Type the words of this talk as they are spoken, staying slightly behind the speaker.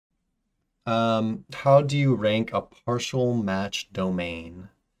How do you rank a partial match domain?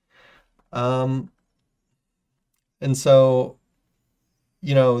 Um, and so,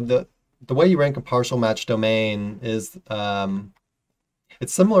 the way you rank a partial match domain is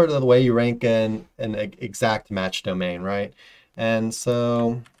it's similar to the way you rank an exact match domain, right? And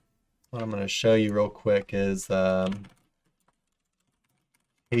so what I'm going to show you real quick is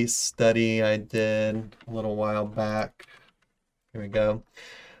case study I did a little while back. Here we go.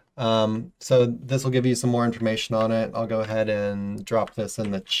 So this will give you some more information on it. I'll go ahead and drop this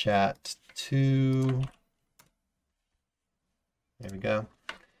in the chat too. There we go.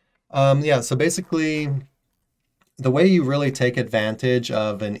 Yeah, so basically the way you really take advantage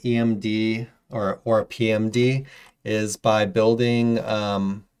of an EMD or a PMD is by building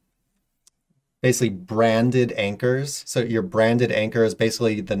basically branded anchors. So your branded anchor is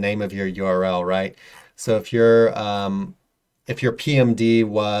basically the name of your URL, right? So if your PMD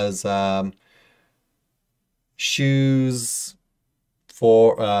was shoes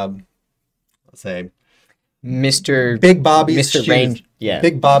for let's say Big Bobby's Mr. shoes. Range, yeah.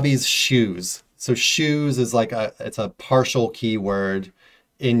 Big Bobby's shoes. So shoes is like it's a partial keyword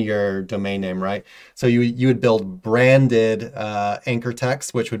in your domain name, right? So you would build branded anchor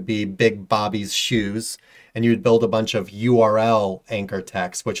text, which would be Big Bobby's shoes, and you would build a bunch of URL anchor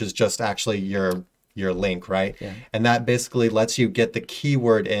text, which is just actually your link, right? Yeah. And that basically lets you get the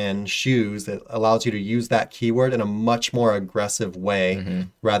keyword in shoes. It allows you to use that keyword in a much more aggressive way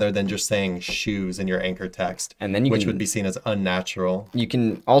rather than just saying shoes in your anchor text, And then which would be seen as unnatural. You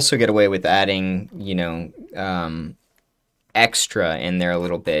can also get away with adding, extra in there a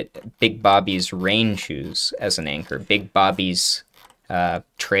little bit. Big Bobby's rain shoes as an anchor. Big Bobby's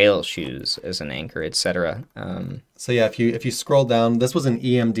trail shoes as an anchor, etc. So yeah, if you scroll down, this was an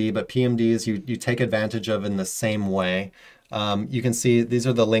EMD, but PMDs you take advantage of in the same way. You can see these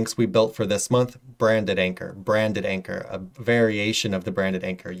are the links we built for this month. Branded anchor, a variation of the branded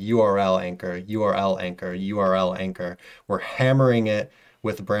anchor, URL anchor, URL anchor, URL anchor. We're hammering it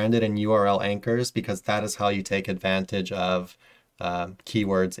with branded and URL anchors because that is how you take advantage of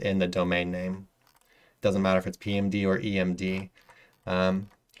keywords in the domain name. Doesn't matter if it's PMD or EMD.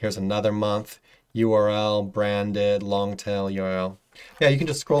 Here's another month. URL, branded, long tail URL. Yeah, you can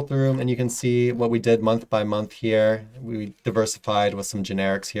just scroll through them and you can see what we did month by month here. We diversified with some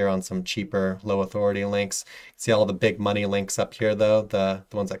generics here on some cheaper, low authority links. See all the big money links up here though, the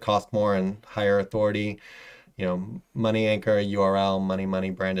ones that cost more and higher authority. Money anchor, URL,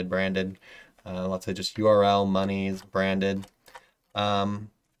 money, branded. Let's say just URL, monies, branded. Yeah,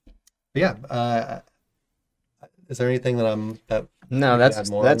 is there anything that No,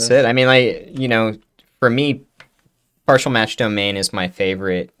 that's it. I mean, for me, partial match domain is my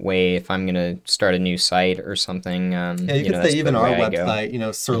favorite way if I'm gonna start a new site or something. Yeah, you could say even our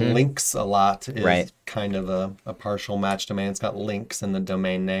website, links a lot is Right. kind of a partial match domain. It's got links in the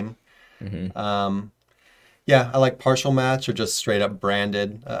domain name. Yeah, I like partial match or just straight up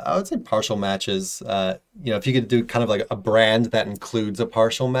branded. I would say partial match is, if you could do kind of like a brand that includes a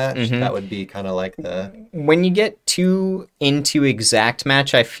partial match, that would be kind of like When you get too into exact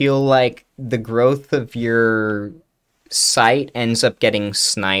match, I feel like the growth of your site ends up getting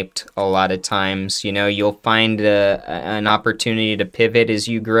sniped a lot of times. You'll find an opportunity to pivot as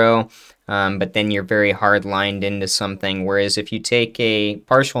you grow. But then you're very hard lined into something. Whereas if you take a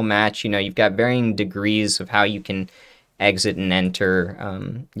partial match, you've got varying degrees of how you can exit and enter,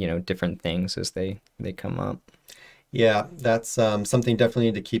 different things as they come up. Yeah, that's something definitely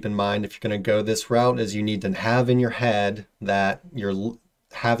need to keep in mind if you're going to go this route is you need to have in your head that you're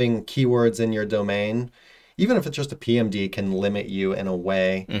having keywords in your domain. Even if it's just a PMD can limit you in a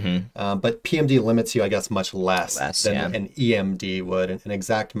way, but PMD limits you, I guess, much less than an EMD would. An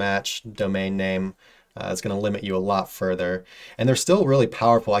exact match domain name is going to limit you a lot further. And they're still really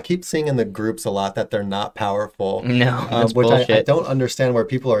powerful. I keep seeing in the groups a lot that they're not powerful. No, that's which bullshit. I don't understand where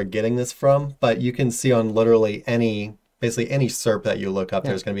people are getting this from, but you can see on literally basically any SERP that you look up,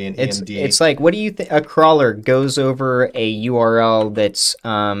 there's going to be an EMD. It's like, what do you think? A crawler goes over a URL that's,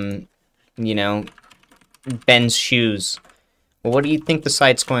 Ben's shoes. Well, what do you think the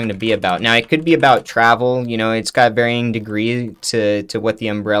site's going to be about? Now, it could be about travel. It's got varying degree to what the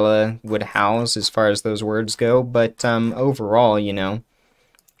umbrella would house as far as those words go. But overall,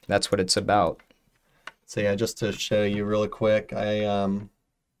 that's what it's about. So yeah, just to show you really quick, I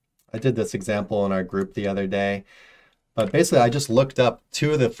did this example in our group the other day. But basically, I just looked up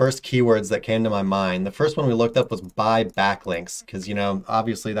two of the first keywords that came to my mind. The first one we looked up was buy backlinks, because,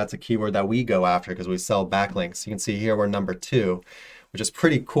 obviously that's a keyword that we go after because we sell backlinks. You can see here we're number 2. which is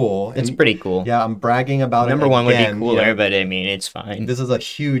pretty cool. It's pretty cool. Yeah, I'm bragging about Number it one would be again, cooler, but I mean, it's fine. This is a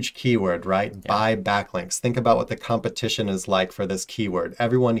huge keyword, right? Buy backlinks. Think about what the competition is like for this keyword.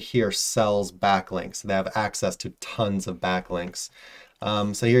 Everyone here sells backlinks. They have access to tons of backlinks.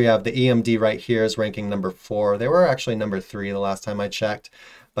 So here you have the EMD right here is ranking number 4. They were actually number 3 the last time I checked,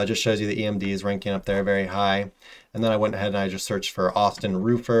 but it just shows you the EMD is ranking up there very high. And then I went ahead and I just searched for Austin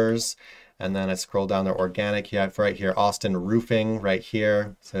roofers, and then I scroll down to organic. You have right here Austin roofing right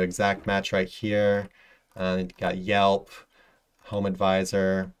here. So exact match right here. You got Yelp, Home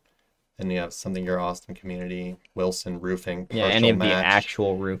Advisor, and you have something your Austin community, Wilson Roofing. Yeah, any of the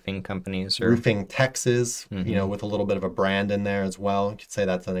actual roofing companies. Or... Roofing Texas, you know, with a little bit of a brand in there as well. You could say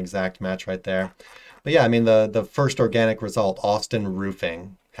that's an exact match right there. But yeah, I mean, the first organic result, Austin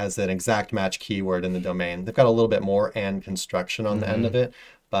Roofing, has an exact match keyword in the domain. They've got a little bit more and construction on the end of it.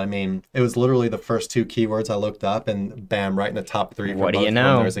 But I mean, it was literally the first 2 keywords I looked up, and bam, right in the top 3 for what both do you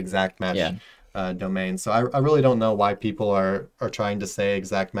know? There's exact match domain. So I really don't know why people are trying to say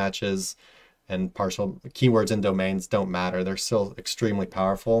exact matches and partial keywords and domains don't matter. They're still extremely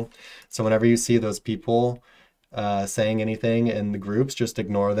powerful. So whenever you see those people saying anything in the groups, just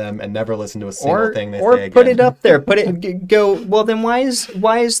ignore them and never listen to a single thing they say again. Or put it up there. Go, well, then why is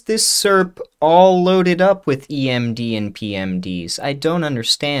this SERP all loaded up with EMD and PMDs? I don't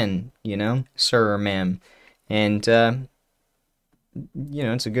understand, you know, sir or ma'am. And, you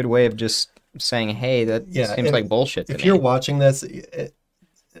know, it's a good way of just saying, hey, that seems like bullshit to me. If you're watching this,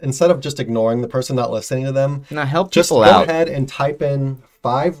 instead of just ignoring the person, not listening to them, now help just people go out. ahead and type in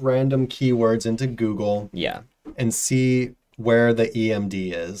 5 random keywords into Google. Yeah. And see where the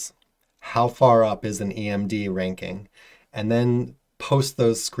EMD is. How far up is an EMD ranking? And then post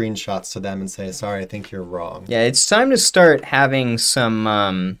those screenshots to them and say, sorry, I think you're wrong. Yeah, it's time to start having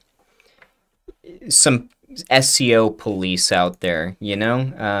some SEO police out there, you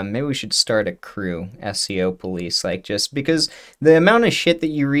know? Maybe we should start a crew, SEO police, like, just because the amount of shit that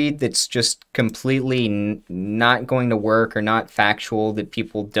you read that's just completely not going to work or not factual that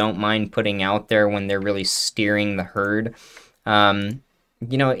people don't mind putting out there when they're really steering the herd,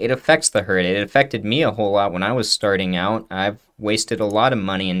 you know, it affects the herd. It affected me a whole lot when I was starting out. I've wasted a lot of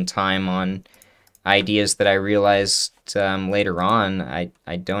money and time on ideas that I realized later on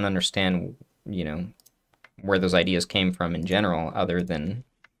I don't understand, you know, where those ideas came from in general, other than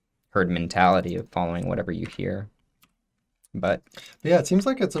herd mentality of following whatever you hear. But yeah, it seems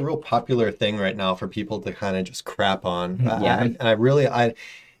like it's a real popular thing right now for people to kind of just crap on. Yeah.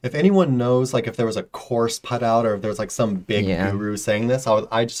 If anyone knows, like, if there was a course put out or if there's like some big guru saying this,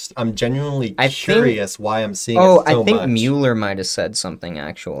 I'm genuinely curious why I'm seeing it so much. I think Mueller might have said something,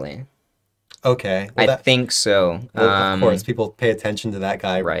 actually. Okay. Well, I think so. Well, of course, people pay attention to that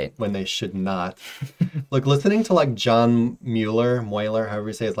guy when they should not. Look, listening to like John Mueller, however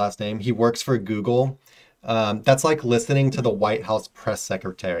you say his last name, he works for Google. That's like listening to the White House press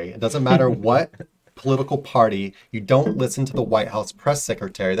secretary. It doesn't matter what political party, you don't listen to the White House press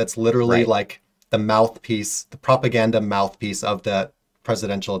secretary. That's literally like the mouthpiece, the propaganda mouthpiece of the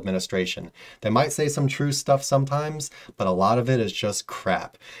presidential administration. They might say some true stuff sometimes, but a lot of it is just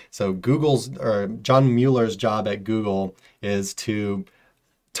crap. So John Mueller's job at Google is to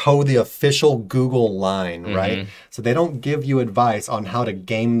toe the official Google line, right? So they don't give you advice on how to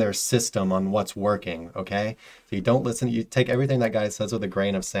game their system on what's working, okay? So you don't listen, you take everything that guy says with a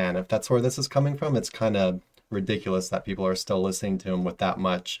grain of sand. If that's where this is coming from, it's kind of ridiculous that people are still listening to him with that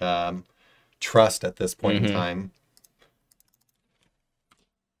much trust at this point in time.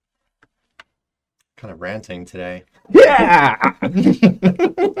 Kind of ranting today. Yeah!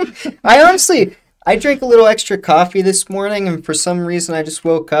 I drank a little extra coffee this morning, and for some reason I just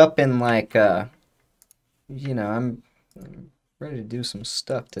woke up and, like, you know, I'm ready to do some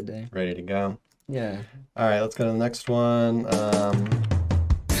stuff today. Ready to go. Yeah. All right, let's go to the next one.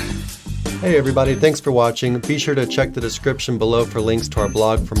 Hey everybody, thanks for watching. Be sure to check the description below for links to our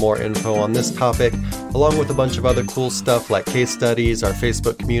blog for more info on this topic, along with a bunch of other cool stuff like case studies, our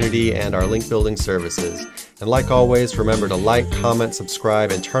Facebook community, and our link building services. And like always, remember to like, comment,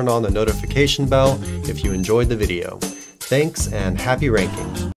 subscribe, and turn on the notification bell if you enjoyed the video. Thanks and happy ranking.